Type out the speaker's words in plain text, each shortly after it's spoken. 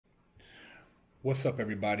What's up,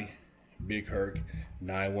 everybody? Big Herc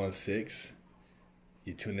 916.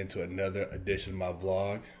 You tuned into another edition of my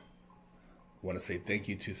vlog. I want to say thank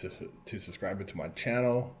you to subscribing to my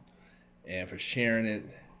channel and for sharing it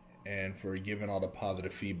and for giving all the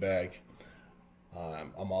positive feedback.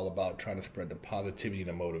 I'm all about trying to spread the positivity and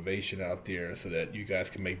the motivation out there so that you guys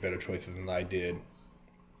can make better choices than I did,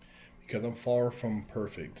 because I'm far from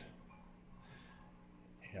perfect.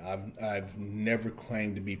 I've never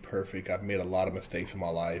claimed to be perfect. I've made a lot of mistakes in my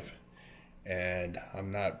life, and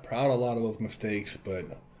I'm not proud of a lot of those mistakes, but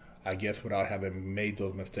I guess without having made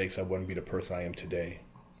those mistakes, I wouldn't be the person I am today.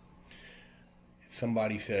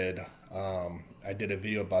 Somebody said, I did a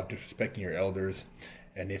video about disrespecting your elders,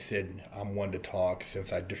 and they said I'm one to talk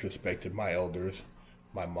since I disrespected my elders,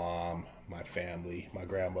 my mom, my family, my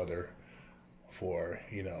grandmother, for,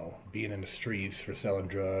 being in the streets, for selling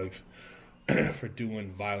drugs, for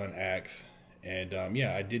doing violent acts. And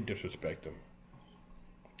yeah, I did disrespect them.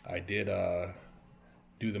 I did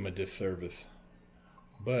do them a disservice.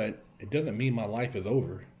 But it doesn't mean my life is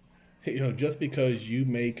over. Just because you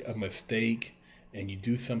make a mistake and you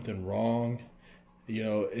do something wrong,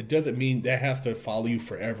 it doesn't mean that has to follow you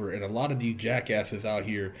forever. And a lot of these jackasses out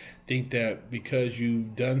here think that because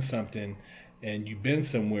you've done something and you've been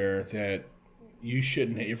somewhere that you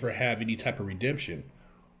shouldn't ever have any type of redemption.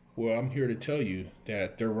 Well, I'm here to tell you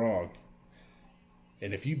that they're wrong.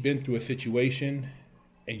 And if you've been through a situation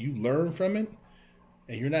and you learn from it,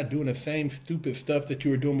 and you're not doing the same stupid stuff that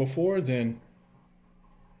you were doing before, then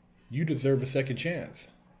you deserve a second chance.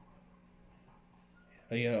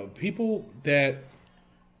 People that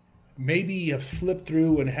maybe have slipped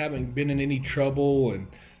through and haven't been in any trouble and,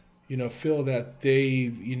 feel that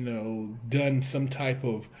they've, done some type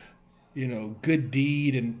of, good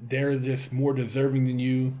deed and they're just more deserving than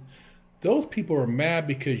you. Those people are mad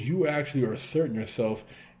because you actually are asserting yourself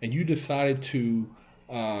and you decided to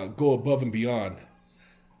go above and beyond.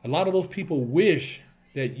 A lot of those people wish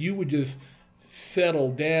that you would just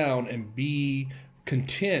settle down and be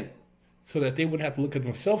content so that they wouldn't have to look at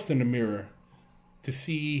themselves in the mirror to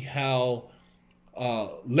see how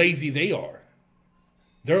lazy they are,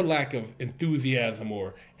 their lack of enthusiasm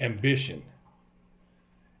or ambition.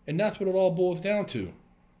 And that's what it all boils down to.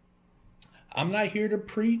 I'm not here to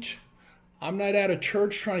preach. I'm not at a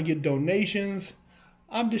church trying to get donations.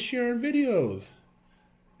 I'm just sharing videos.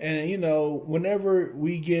 And, whenever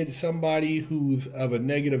we get somebody who's of a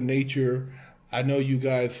negative nature, I know you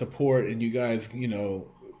guys support and you guys,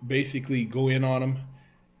 basically go in on them.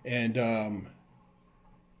 And,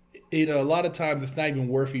 a lot of times it's not even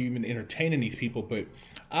worth even entertaining these people. But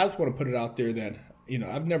I just want to put it out there that,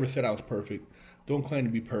 I've never said I was perfect. Don't claim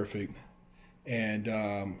to be perfect. And,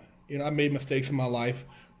 I made mistakes in my life,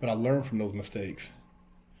 but I learned from those mistakes.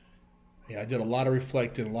 I did a lot of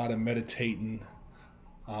reflecting, a lot of meditating,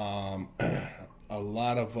 a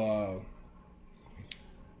lot of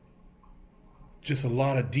just a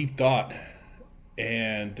lot of deep thought,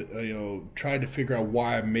 and tried to figure out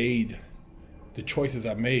why I made the choices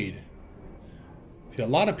I made. See, a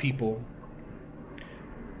lot of people,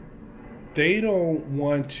 they don't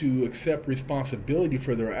want to accept responsibility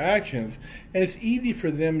for their actions, and it's easy for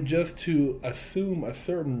them just to assume a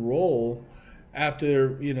certain role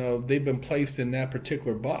after they've been placed in that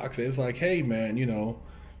particular box. It's like, hey man,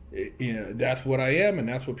 that's what I am and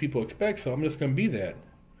that's what people expect, so I'm just going to be that.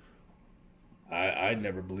 I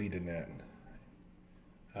never believed in that.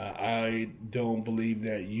 I don't believe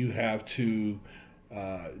that you have to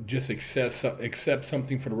just accept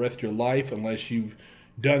something for the rest of your life unless you've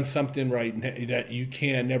done something right that you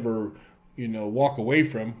can never walk away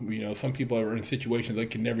from. Some people are in situations they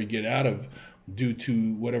can never get out of due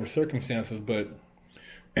to whatever circumstances. But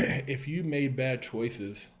if you made bad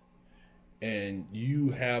choices and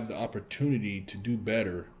you have the opportunity to do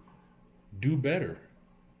better, do better.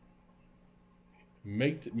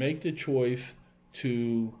 Make the choice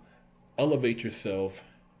to elevate yourself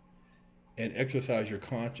and exercise your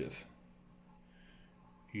conscience.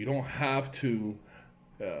 You don't have to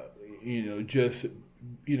just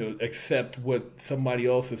accept what somebody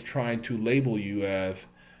else is trying to label you as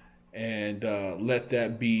and let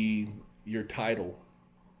that be your title.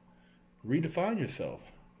 Redefine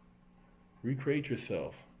yourself. Recreate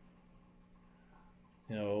yourself.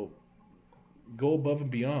 Go above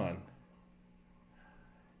and beyond.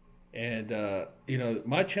 And,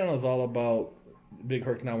 my channel is all about, Big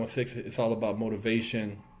Herc 916, it's all about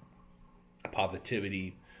motivation,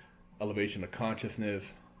 positivity, elevation of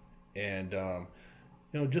consciousness, and,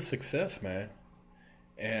 just success, man.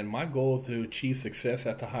 And my goal is to achieve success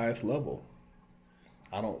at the highest level.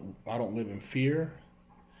 I don't live in fear.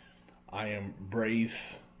 I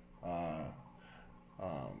embrace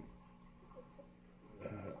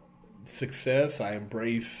success. I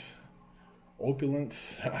embrace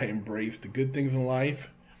opulence. I embrace the good things in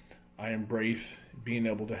life. I embrace being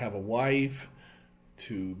able to have a wife,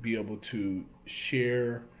 to be able to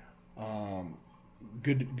share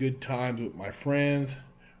good times with my friends.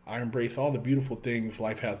 I embrace all the beautiful things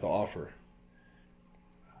life has to offer.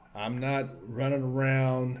 I'm not running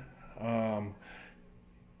around,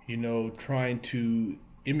 trying to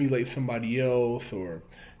emulate somebody else, or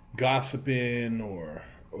gossiping, or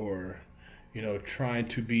trying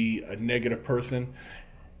to be a negative person.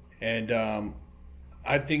 And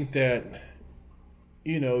I think that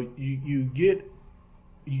you get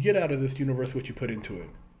out of this universe what you put into it.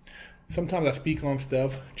 Sometimes I speak on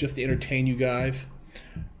stuff just to entertain you guys,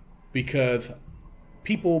 because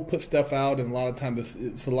people put stuff out, and a lot of times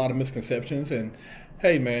it's a lot of misconceptions. And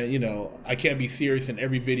hey, man, I can't be serious in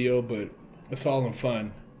every video, but it's all in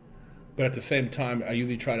fun. But at the same time, I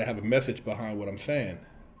usually try to have a message behind what I'm saying.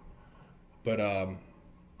 But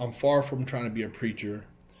I'm far from trying to be a preacher,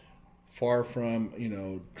 far from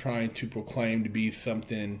trying to proclaim to be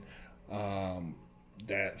something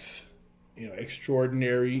that's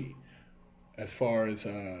extraordinary, as far as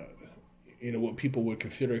what people would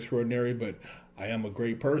consider extraordinary. But I am a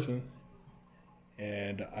great person,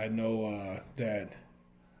 and I know that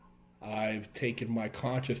I've taken my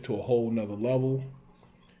conscience to a whole nother level.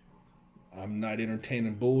 I'm not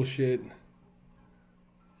entertaining bullshit.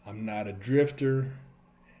 I'm not a drifter,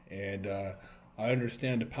 and I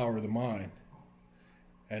understand the power of the mind.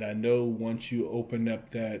 And I know once you open up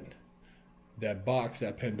that box,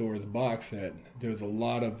 that Pandora's box, that there's a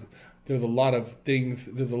lot of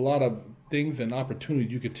things and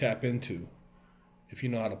opportunities you could tap into if you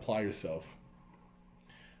know how to apply yourself.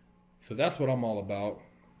 So that's what I'm all about.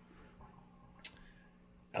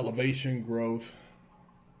 Elevation, growth,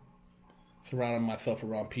 surrounding myself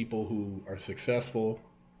around people who are successful,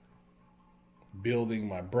 building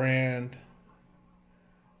my brand,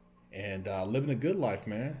 and living a good life,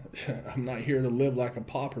 man. I'm not here to live like a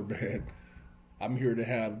pauper, man. I'm here to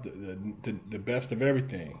have the best of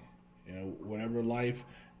everything. Whatever life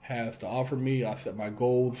has to offer me, I set my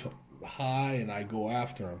goals high and I go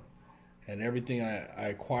after them. And everything I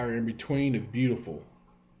acquire in between is beautiful.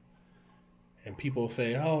 And people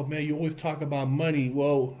say, oh man, you always talk about money.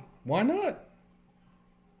 Well, why not?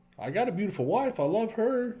 I got a beautiful wife. I love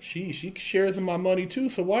her. She shares in my money too,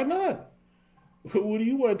 so why not? What do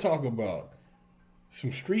you want to talk about?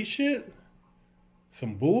 Some street shit?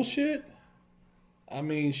 Some bullshit? I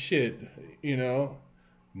mean, shit,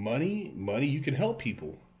 money, you can help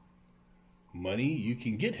people. Money, you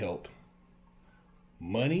can get help.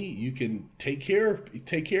 Money, you can take care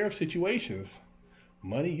of situations.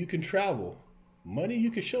 Money, you can travel. Money,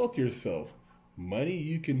 you can shelter yourself. Money,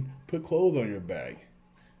 you can put clothes on your back.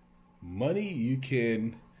 Money, you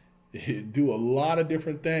can do a lot of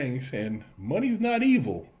different things, and money's not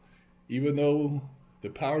evil, even though the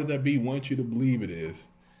powers that be want you to believe it is.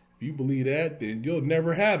 If you believe that, then you'll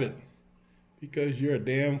never have it, because you're a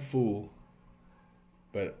damn fool.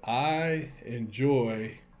 But I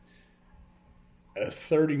enjoy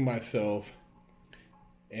asserting myself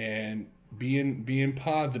and being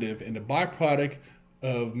positive, and the byproduct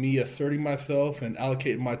of me asserting myself and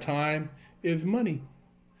allocating my time is money.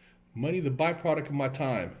 Money, the byproduct of my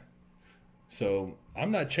time. So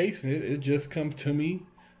I'm not chasing it. It just comes to me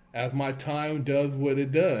as my time does what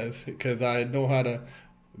it does, because I know how to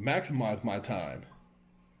maximize my time.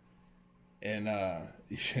 And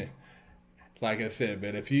like I said,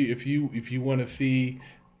 man, if you want to see,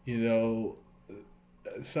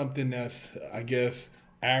 something that's, I guess,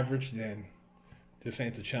 average, then this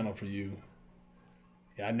ain't the channel for you.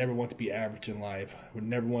 Yeah, I never want to be average in life. I would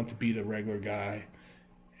never want to be the regular guy.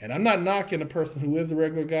 And I'm not knocking the person who is the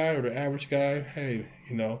regular guy or the average guy. Hey,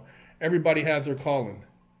 everybody has their calling.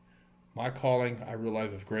 My calling, I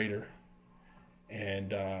realize, is greater.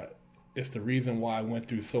 And it's the reason why I went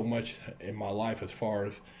through so much in my life, as far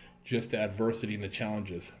as just the adversity and the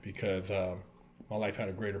challenges, because my life had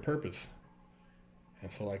a greater purpose.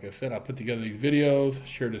 And so, like I said, I put together these videos,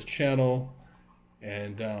 share this channel,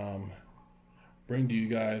 and bring to you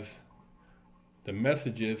guys the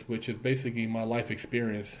messages, which is basically my life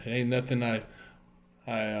experience. It ain't nothing I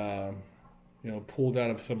pulled out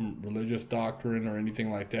of some religious doctrine or anything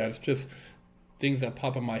like that. It's just things that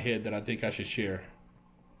pop in my head that I think I should share.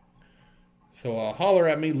 So holler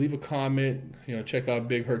at me, leave a comment, check out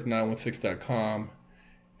bigherc916.com,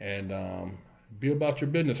 and be about your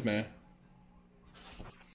business, man.